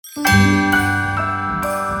The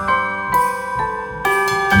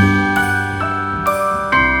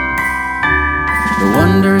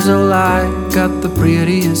wonders of life got the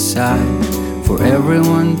prettiest side for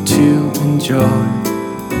everyone to enjoy.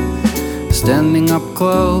 Standing up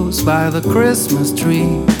close by the Christmas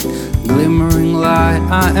tree, glimmering light,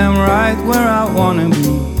 I am right where I wanna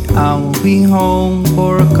be. I will be home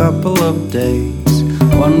for a couple of days,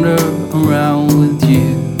 wander around with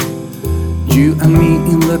you. You and me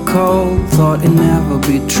in the cold, thought it'd never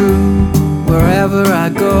be true. Wherever I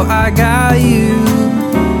go, I got you.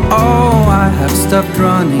 Oh, I have stopped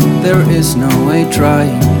running, there is no way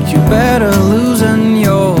trying. You better loosen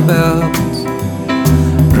your belt.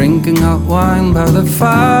 Drinking hot wine by the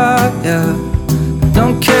fire,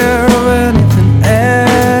 don't care of anything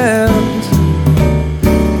else.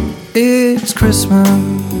 It's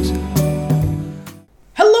Christmas.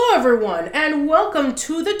 Hello everyone, and welcome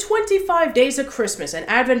to the 25 Days of Christmas, an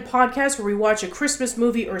Advent podcast where we watch a Christmas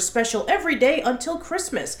movie or special every day until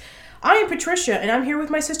Christmas. I am Patricia, and I'm here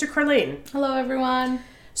with my sister Carlene. Hello everyone.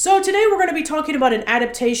 So today we're going to be talking about an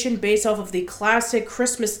adaptation based off of the classic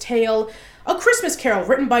Christmas tale, A Christmas Carol,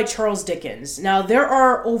 written by Charles Dickens. Now, there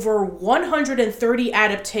are over 130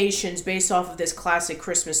 adaptations based off of this classic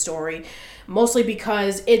Christmas story, mostly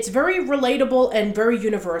because it's very relatable and very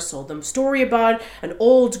universal. The story about an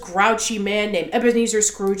old, grouchy man named Ebenezer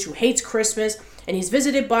Scrooge who hates Christmas, and he's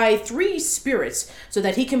visited by three spirits so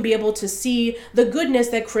that he can be able to see the goodness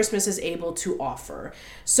that Christmas is able to offer.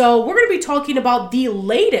 So we're going to be talking about the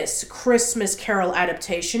latest Christmas Carol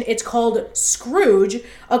adaptation. It's called Scrooge,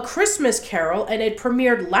 A Christmas Carol, and it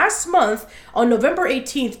premiered last month on November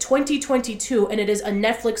 18th, 2022, and it is a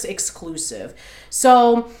Netflix exclusive.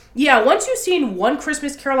 So, yeah, once you've seen one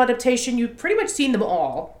Christmas Carol adaptation, you've pretty much seen them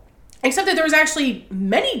all. Except that there's actually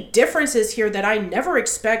many differences here that I never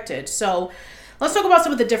expected. So let's talk about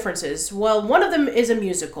some of the differences. Well, one of them is a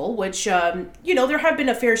musical, which, there have been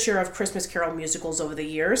a fair share of Christmas Carol musicals over the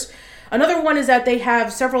years. Another one is that they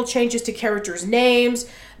have several changes to characters' names.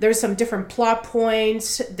 There's some different plot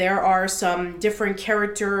points. There are some different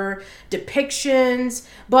character depictions.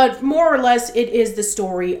 But more or less, it is the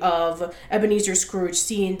story of Ebenezer Scrooge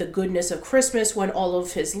seeing the goodness of Christmas when all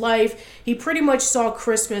of his life, he pretty much saw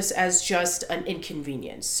Christmas as just an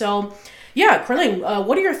inconvenience. So, yeah, Carlene,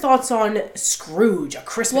 what are your thoughts on Scrooge, A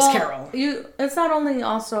Christmas Carol? It's not only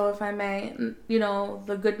also, if I may,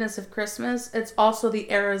 the goodness of Christmas, it's also the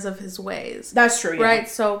errors of his ways. That's true, yeah. Right?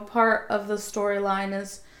 So part of the storyline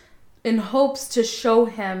is in hopes to show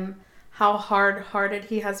him how hard-hearted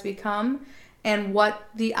he has become and what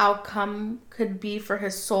the outcome could be for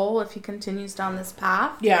his soul if he continues down this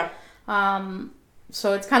path. Yeah.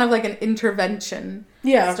 So it's kind of like an intervention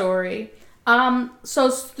story. So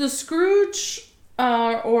the Scrooge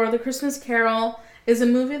or the Christmas Carol is a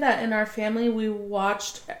movie that in our family we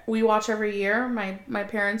watch every year. My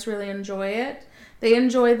parents really enjoy it. They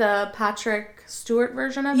enjoy the Patrick Stewart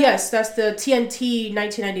version of it. Yes, that's the TNT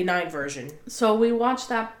 1999 version. So we watch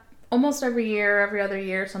that almost every year, every other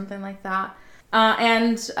year, something like that.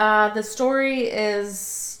 And the story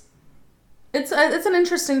is it's an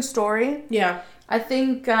interesting story. Yeah. I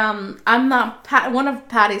think I'm not one of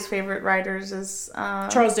Patty's favorite writers is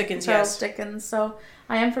Charles Dickens. Charles Dickens. So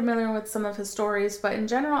I am familiar with some of his stories, but in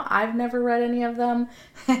general, I've never read any of them.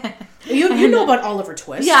 You know about Oliver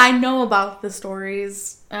Twist? Yeah, I know about the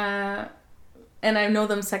stories, and I know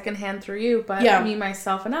them secondhand through you. But me,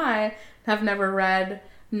 myself, and I have never read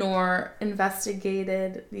nor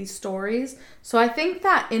investigated these stories. So I think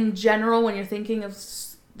that in general, when you're thinking of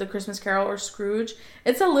The Christmas Carol or Scrooge,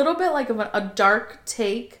 it's a little bit like a dark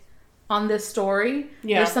take on this story.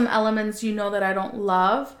 Yeah. There's some elements that I don't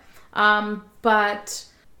love. But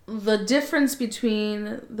the difference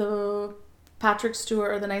between the Patrick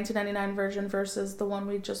Stewart or the 1999 version versus the one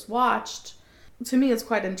we just watched, to me, is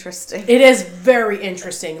quite interesting. It is very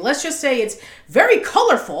interesting. Let's just say it's very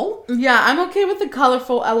colorful. Yeah, I'm okay with the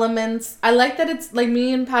colorful elements. I like that it's like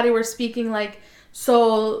me and Patty were speaking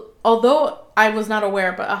so although I was not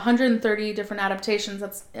aware, but 130 different adaptations,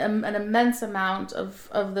 that's an immense amount of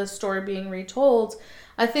the story being retold.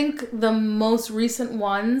 I think the most recent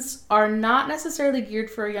ones are not necessarily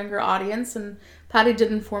geared for a younger audience, and Patty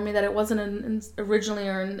did inform me that it wasn't originally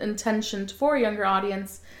or intentioned for a younger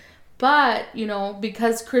audience. But,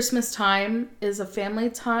 because Christmas time is a family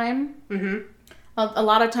time, a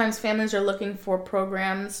lot of times families are looking for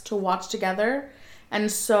programs to watch together. And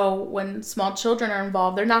so when small children are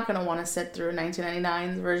involved, they're not going to want to sit through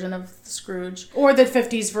 1999's version of Scrooge. Or the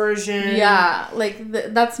 50s version. Yeah,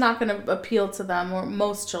 that's not going to appeal to them or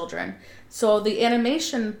most children. So the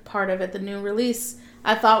animation part of it, the new release,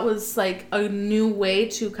 I thought was like a new way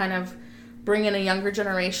to kind of bring in a younger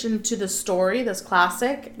generation to the story, this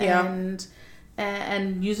classic, and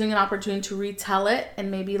using an opportunity to retell it in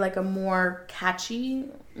maybe like a more catchy,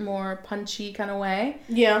 more punchy kind of way.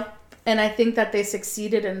 Yeah. And I think that they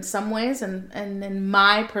succeeded in some ways, and in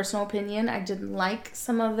my personal opinion, I didn't like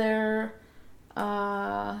some of their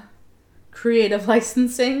creative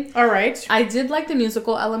licensing. All right. I did like the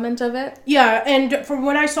musical element of it. Yeah, and from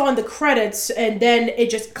what I saw in the credits, and then it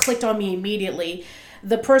just clicked on me immediately.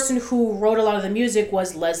 The person who wrote a lot of the music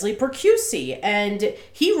was Leslie Percusey, and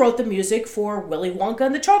he wrote the music for Willy Wonka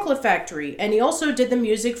and the Chocolate Factory, and he also did the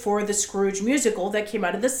music for the Scrooge musical that came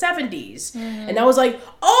out in the 70s. And I was like,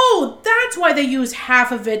 oh, that's why they use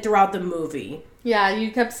half of it throughout the movie. Yeah, you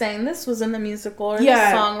kept saying this was in the musical, or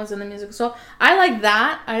this song was in the musical. So I like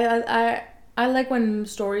that. I like when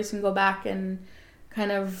stories can go back and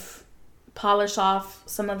kind of polish off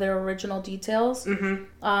some of their original details.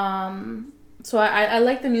 So I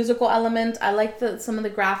like the musical element. I like some of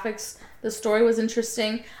the graphics. The story was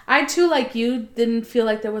interesting. I too, like you, didn't feel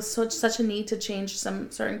like there was such a need to change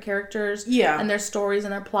some certain characters and their stories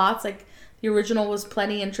and their plots. Like the original was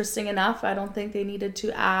plenty interesting enough. I don't think they needed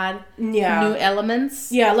to add new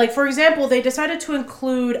elements. Yeah, like for example, they decided to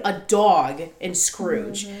include a dog in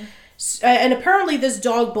Scrooge. And apparently this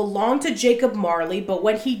dog belonged to Jacob Marley, but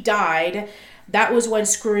when he died, that was when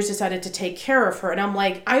Scrooge decided to take care of her. And I'm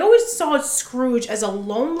like, I always saw Scrooge as a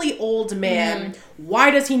lonely old man. Why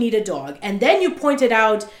does he need a dog? And then you pointed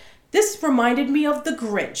out, this reminded me of the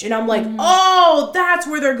Grinch. And I'm like, oh, that's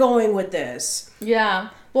where they're going with this. Yeah.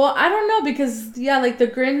 Well, I don't know, because, like the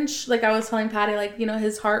Grinch, like I was telling Patty, like,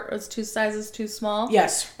 his heart was 2 sizes too small.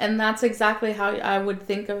 Yes. And that's exactly how I would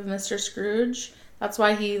think of Mr. Scrooge. That's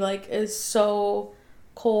why he, like, is so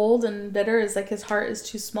cold and bitter, is like his heart is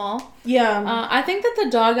too small. Yeah. I think that the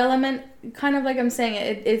dog element, kind of like I'm saying,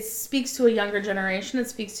 it speaks to a younger generation. It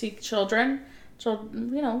speaks to children.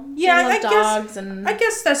 Children, love dogs. I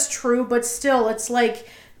guess that's true, but still, it's like,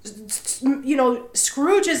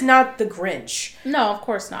 Scrooge is not the Grinch. No, of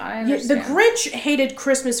course not. I understand. The Grinch hated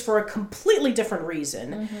Christmas for a completely different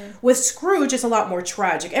reason. With Scrooge, it's a lot more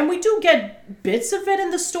tragic. And we do get bits of it in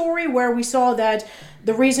the story where we saw that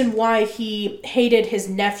the reason why he hated his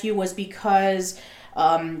nephew was because,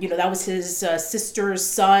 that was his sister's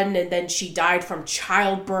son, and then she died from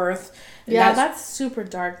childbirth. Yeah, that's super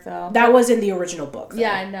dark, though. That was in the original book, though.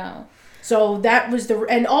 Yeah, I know. So that was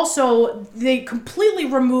and also they completely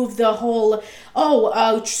removed the whole,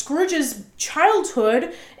 Scrooge's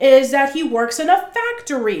childhood is that he works in a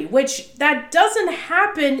factory, which that doesn't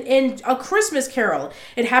happen in A Christmas Carol.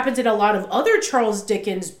 It happens in a lot of other Charles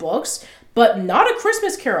Dickens books, but not A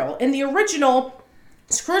Christmas Carol. In the original,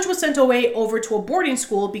 Scrooge was sent away over to a boarding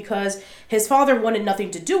school because his father wanted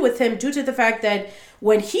nothing to do with him due to the fact that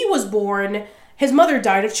when he was born, his mother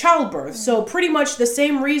died of childbirth. So pretty much the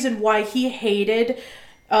same reason why he hated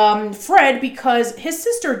Fred, because his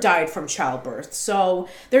sister died from childbirth. So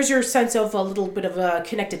there's your sense of a little bit of a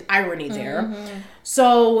connected irony there.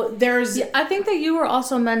 So there's... Yeah, I think that you were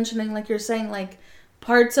also mentioning, like you're saying, like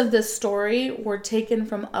parts of this story were taken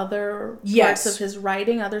from other parts of his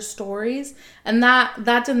writing, other stories. And that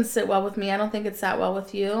didn't sit well with me. I don't think it sat well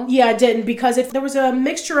with you. Yeah, it didn't, because there was a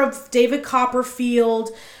mixture of David Copperfield.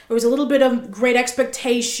 There was a little bit of Great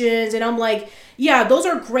Expectations. And I'm like, yeah, those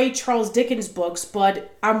are great Charles Dickens books,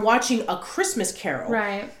 but I'm watching A Christmas Carol.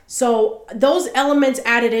 Right. So those elements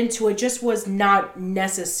added into it just was not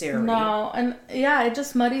necessary. No, and yeah, it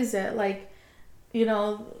just muddies it. Like,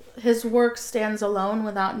 his work stands alone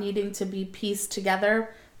without needing to be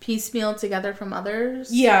piecemeal together from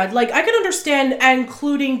others. Yeah, like I can understand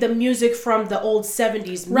including the music from the old 70s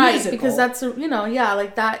musical. Right, because that's,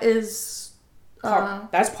 like that is...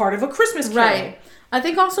 that's part of A Christmas Carol. Right. I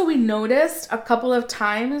think also we noticed a couple of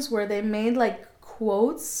times where they made like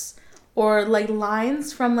quotes or like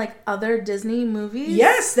lines from like other Disney movies.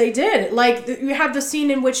 Yes, they did. Like you have the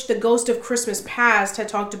scene in which the Ghost of Christmas Past had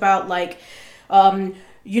talked about like...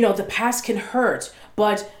 the past can hurt,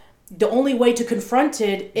 but the only way to confront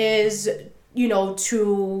it is,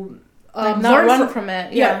 to not run from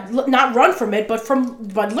it. Yeah, not run from it, but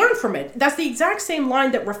learn from it. That's the exact same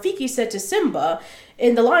line that Rafiki said to Simba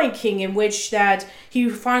in The Lion King, in which that he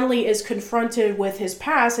finally is confronted with his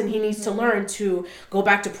past and he needs to learn to go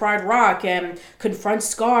back to Pride Rock and confront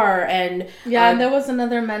Scar and... Yeah, and there was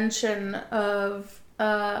another mention of...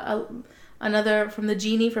 another from the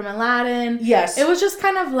genie from Aladdin. Yes. It was just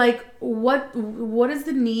kind of like, what is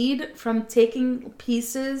the need from taking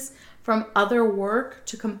pieces from other work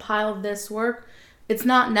to compile this work? it's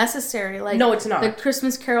not necessary. Like, no, it's not. The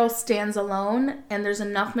Christmas Carol stands alone, and there's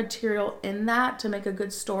enough material in that to make a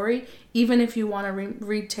good story. Even if you want to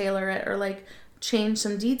retailer it or like change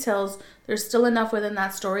some details, there's still enough within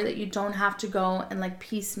that story that you don't have to go and like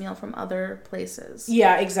piecemeal from other places.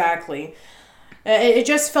 Yeah, exactly. It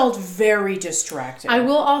just felt very distracting. I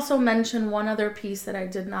will also mention one other piece that I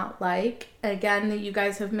did not like. Again, that you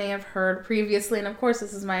guys may have heard previously, and of course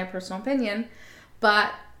this is my personal opinion,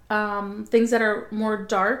 but things that are more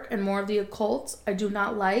dark and more of the occult, I do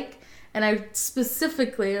not like. And I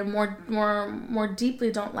specifically and more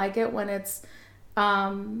deeply don't like it when it's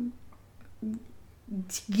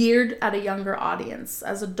geared at a younger audience.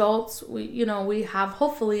 As adults, we have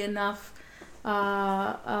hopefully enough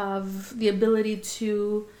of the ability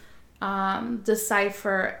to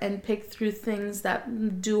decipher and pick through things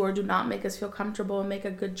that do or do not make us feel comfortable and make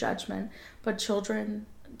a good judgment. But children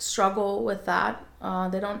struggle with that.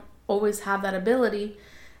 They don't always have that ability.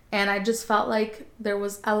 And I just felt like there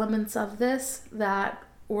was elements of this that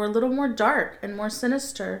were a little more dark and more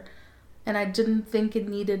sinister. And I didn't think it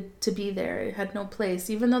needed to be there. It had no place.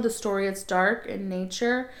 Even though the story is dark in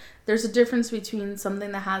nature, there's a difference between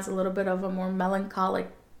something that has a little bit of a more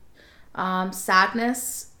melancholic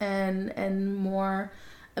sadness and more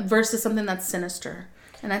versus something that's sinister.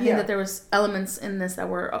 And I think that there was elements in this that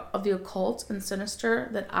were of the occult and sinister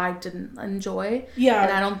that I didn't enjoy. Yeah.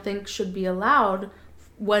 And I don't think should be allowed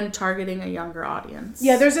when targeting a younger audience.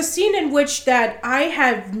 Yeah, there's a scene in which that I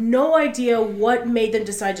have no idea what made them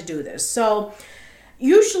decide to do this. So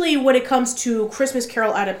usually when it comes to Christmas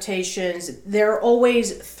Carol adaptations, there are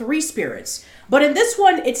always 3 spirits. But in this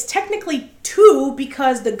one, it's technically 2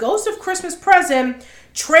 because the Ghost of Christmas Present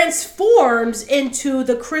transforms into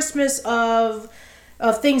the Christmas of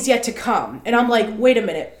things yet to come. And I'm like, wait a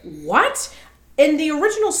minute, what? In the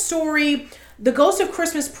original story, the Ghost of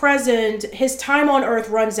Christmas Present, his time on Earth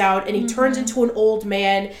runs out and he turns into an old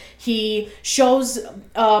man. He shows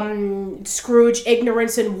Scrooge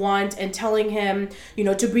ignorance and want and telling him,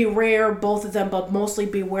 to beware, both of them, but mostly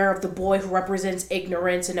beware of the boy who represents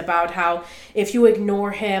ignorance, and about how if you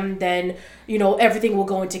ignore him, then, everything will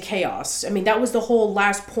go into chaos. I mean, that was the whole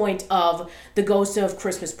last point of the Ghost of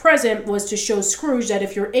Christmas Present, was to show Scrooge that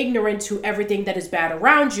if you're ignorant to everything that is bad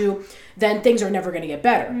around you, then things are never going to get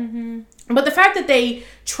better. Mm-hmm. But the fact that they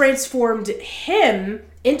transformed him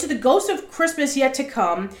into the Ghost of Christmas Yet to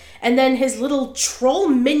Come, and then his little troll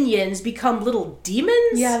minions become little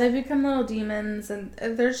demons? Yeah, they become little demons, and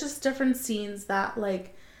there's just different scenes that,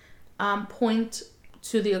 point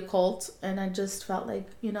to the occult, and I just felt like,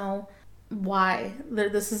 why?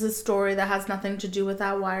 This is a story that has nothing to do with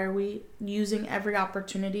that. Why are we using every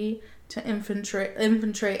opportunity to infiltrate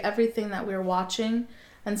everything that we're watching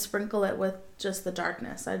and sprinkle it with just the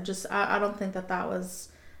darkness? I don't think that was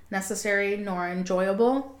necessary nor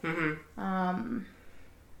enjoyable. Mm-hmm.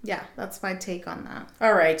 Yeah, that's my take on that.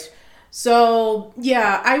 All right. So,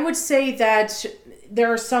 yeah, I would say that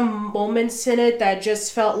there are some moments in it that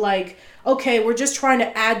just felt like, okay, we're just trying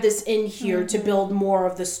to add this in here to build more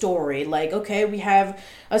of the story. Like, okay, we have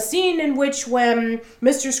a scene in which when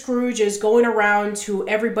Mr. Scrooge is going around to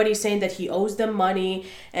everybody saying that he owes them money,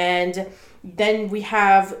 and then we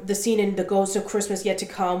have the scene in The Ghost of Christmas Yet to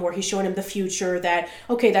Come where he's showing him the future that,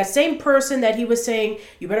 okay, that same person that he was saying,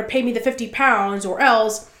 you better pay me the £50 or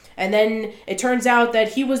else. And then it turns out that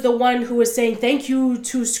he was the one who was saying thank you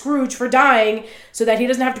to Scrooge for dying so that he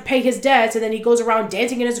doesn't have to pay his debts. And then he goes around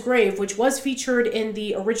dancing in his grave, which was featured in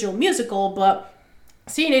the original musical. But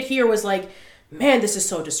seeing it here was like, man, this is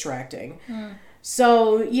so distracting.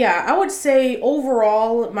 So, yeah, I would say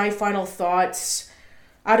overall, my final thoughts,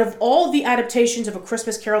 out of all the adaptations of A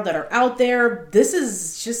Christmas Carol that are out there, this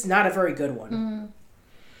is just not a very good one.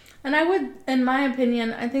 And I would, in my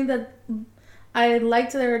opinion, I think that I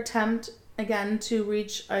liked their attempt, again, to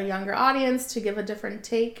reach a younger audience, to give a different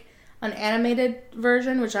take, an animated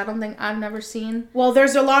version, which I don't think I've never seen. Well,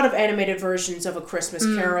 there's a lot of animated versions of A Christmas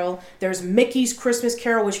Carol. There's Mickey's Christmas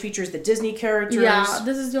Carol, which features the Disney characters. Yeah,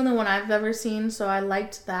 this is the only one I've ever seen, so I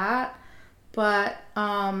liked that. But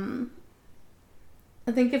I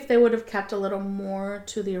think if they would have kept a little more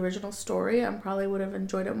to the original story, I probably would have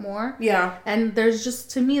enjoyed it more. Yeah. And there's just,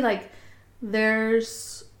 to me,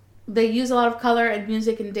 they use a lot of color and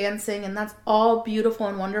music and dancing, and that's all beautiful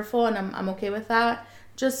and wonderful, and I'm okay with that.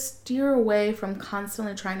 Just steer away from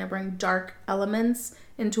constantly trying to bring dark elements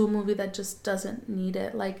into a movie that just doesn't need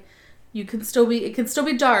it. Like, it can still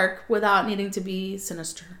be dark without needing to be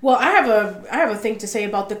sinister. Well, I have a thing to say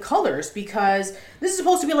about the colors, because this is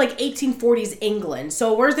supposed to be like 1840s England.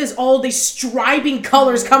 So where's all these striping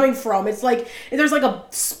colors coming from? It's like there's like a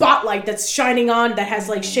spotlight that's shining on that has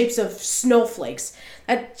like shapes of snowflakes.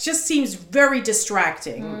 That just seems very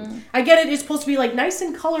distracting. I get it, it's supposed to be like nice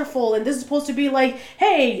and colorful, and this is supposed to be like,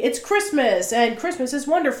 hey, it's Christmas and Christmas is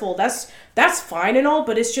wonderful. That's fine and all,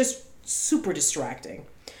 but it's just super distracting.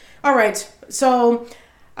 All right, so,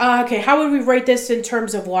 okay, how would we rate this in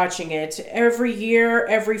terms of watching it? Every year,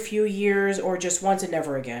 every few years, or just once and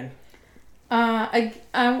never again? I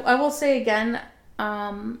will say again,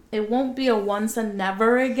 it won't be a once and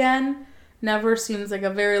never again. Never seems like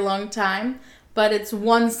a very long time, but it's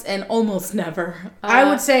once and almost never. I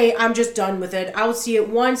would say I'm just done with it. I'll see it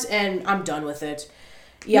once and I'm done with it.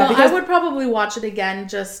 Yeah, because I would probably watch it again,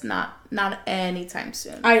 just not anytime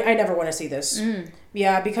soon. I never want to see this.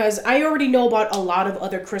 Yeah, because I already know about a lot of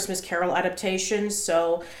other Christmas Carol adaptations,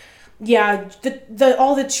 so yeah,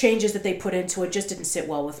 all the changes that they put into it just didn't sit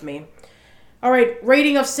well with me. All right,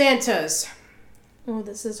 rating of Santas. Oh,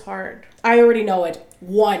 this is hard. I already know it.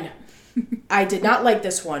 1. I did not like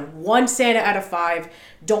this one. 1 Santa out of 5.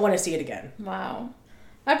 Don't want to see it again. Wow.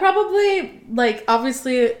 I probably,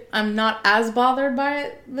 obviously, I'm not as bothered by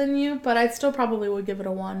it than you, but I still probably would give it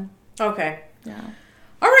a 1. Okay. Yeah.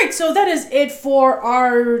 All right, so that is it for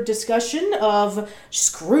our discussion of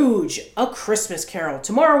Scrooge, A Christmas Carol.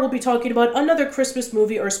 Tomorrow we'll be talking about another Christmas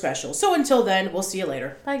movie or special. So until then, we'll see you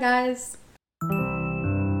later. Bye, guys.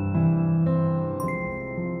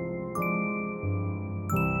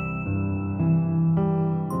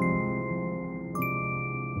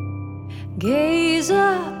 Gaze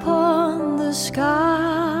upon the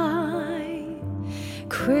sky,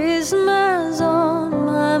 Christmas on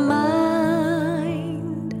my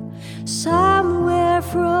mind, somewhere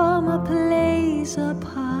from a place up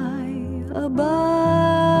high above.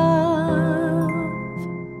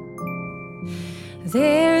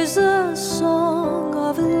 There's a song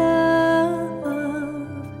of love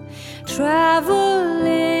travel